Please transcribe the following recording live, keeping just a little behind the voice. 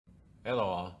Hello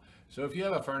all. So if you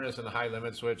have a furnace and the high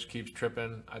limit switch keeps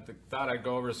tripping, thought I'd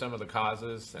go over some of the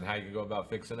causes and how you can go about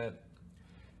fixing it.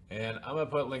 And I'm going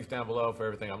to put links down below for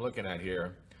everything I'm looking at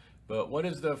here. But what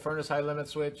is the furnace high limit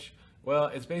switch? Well,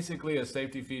 it's basically a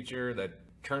safety feature that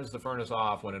turns the furnace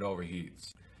off when it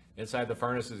overheats. Inside the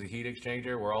furnace is a heat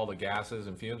exchanger where all the gases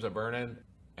and fumes are burning,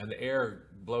 and the air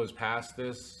blows past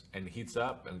this and heats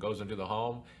up and goes into the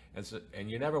home. And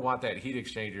you never want that heat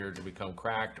exchanger to become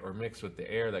cracked or mixed with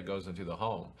the air that goes into the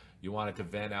home. You want it to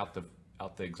vent out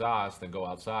the exhaust and go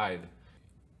outside.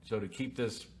 So to keep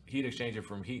this heat exchanger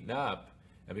from heating up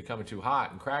and becoming too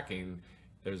hot and cracking,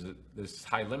 this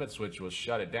high limit switch will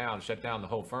shut down the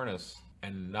whole furnace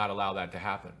and not allow that to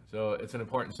happen. So it's an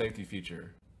important safety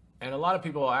feature. And a lot of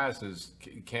people ask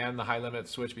can the high limit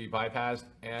switch be bypassed?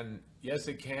 And yes,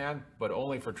 it can, but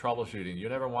only for troubleshooting. You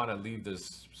never want to leave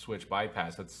this switch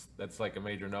bypassed. That's like a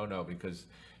major no-no, because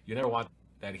you never want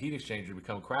that heat exchanger to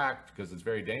become cracked, because it's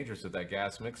very dangerous if that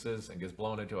gas mixes and gets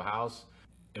blown into a house.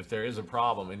 If there is a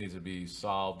problem, it needs to be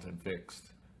solved and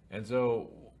fixed. And so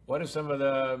what are some of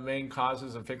the main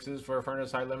causes and fixes for a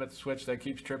furnace high limit switch that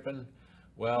keeps tripping?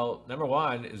 Well, number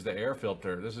one is the air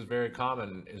filter. This is very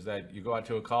common, is that you go out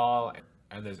to a call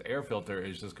and this air filter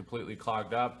is just completely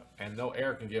clogged up and no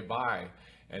air can get by.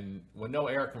 And when no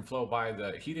air can flow by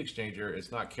the heat exchanger,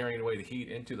 it's not carrying away the heat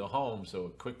into the home, so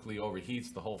it quickly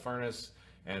overheats the whole furnace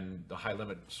and the high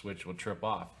limit switch will trip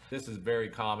off. This is very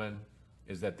common,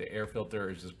 is that the air filter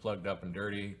is just plugged up and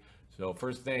dirty. So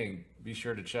first thing, be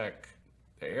sure to check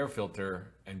the air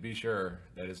filter and be sure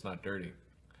that it's not dirty.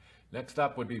 Next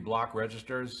up would be block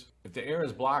registers. If the air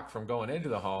is blocked from going into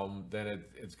the home, then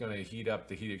it's going to heat up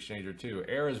the heat exchanger too.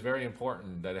 Air is very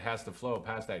important, that it has to flow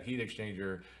past that heat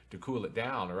exchanger to cool it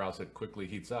down, or else it quickly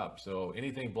heats up. So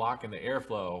anything blocking the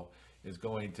airflow is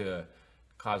going to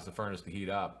cause the furnace to heat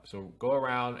up. So go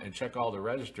around and check all the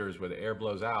registers where the air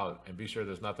blows out and be sure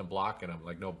there's nothing blocking them,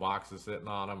 like no boxes sitting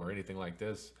on them or anything like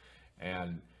this,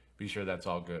 and be sure that's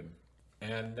all good.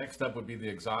 And next up would be the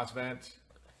exhaust vent.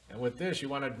 And with this, you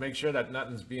want to make sure that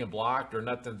nothing's being blocked or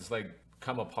nothing's like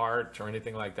come apart or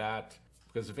anything like that.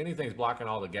 Because if anything's blocking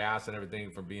all the gas and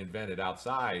everything from being vented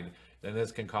outside, then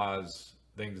this can cause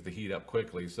things to heat up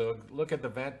quickly. So look at the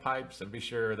vent pipes and be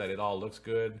sure that it all looks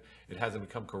good. It hasn't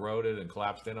become corroded and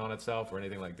collapsed in on itself or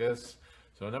anything like this.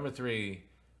 So number three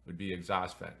would be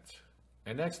exhaust vent.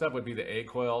 And next up would be the A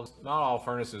coils. Not all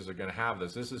furnaces are going to have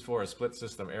this. This is for a split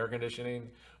system air conditioning,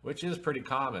 which is pretty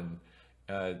common.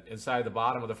 Inside the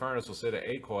bottom of the furnace will sit an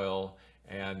A coil,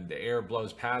 and the air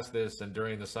blows past this, and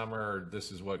during the summer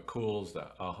this is what cools the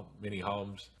many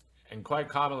homes. And quite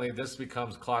commonly this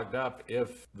becomes clogged up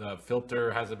if the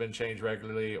filter hasn't been changed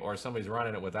regularly, or somebody's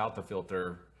running it without the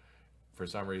filter for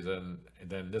some reason. And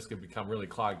then this could become really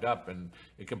clogged up and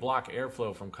it can block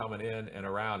airflow from coming in and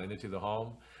around and into the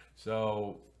home,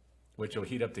 so which will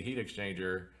heat up the heat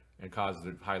exchanger and cause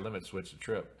the high limit switch to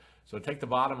trip. So take the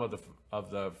bottom of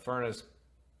the furnace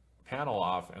panel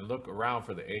off and look around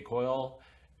for the A coil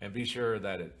and be sure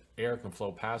that air can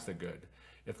flow past it good.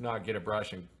 If not, get a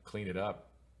brush and clean it up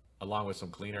along with some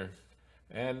cleaner.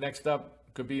 And next up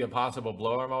could be a possible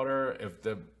blower motor.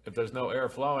 If there's no air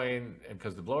flowing and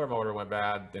because the blower motor went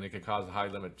bad, then it could cause the high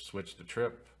limit switch to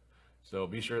trip. So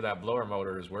be sure that blower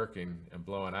motor is working and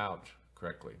blowing out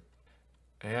correctly.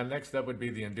 And next up would be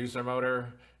the inducer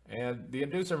motor. And the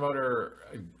inducer motor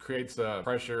creates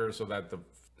pressure so that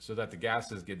the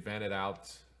gases get vented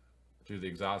out through the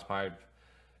exhaust pipe.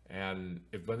 And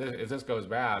if this goes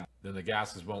bad, then the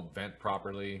gases won't vent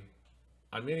properly.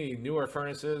 On many newer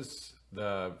furnaces,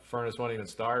 the furnace won't even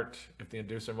start if the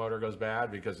inducer motor goes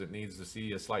bad, because it needs to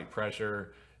see a slight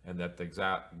pressure and that the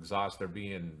exhaust are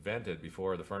being vented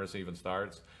before the furnace even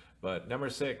starts. But number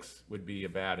 6 would be a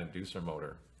bad inducer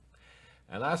motor.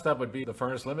 And last up would be the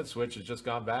furnace limit switch has just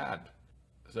gone bad.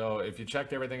 So if you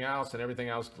checked everything else and everything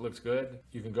else looks good,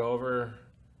 you can go over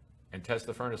and test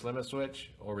the furnace limit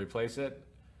switch or replace it,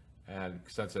 and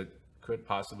since it could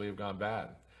possibly have gone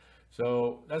bad.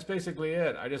 So that's basically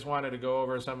it. I just wanted to go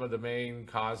over some of the main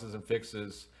causes and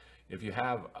fixes if you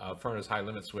have a furnace high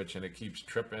limit switch and it keeps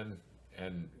tripping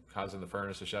and causing the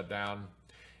furnace to shut down.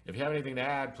 If you have anything to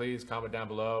add, please comment down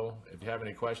below. If you have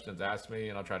any questions, ask me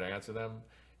and I'll try to answer them.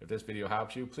 If this video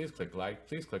helps you, please click like,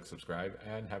 please click subscribe,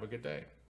 and have a good day.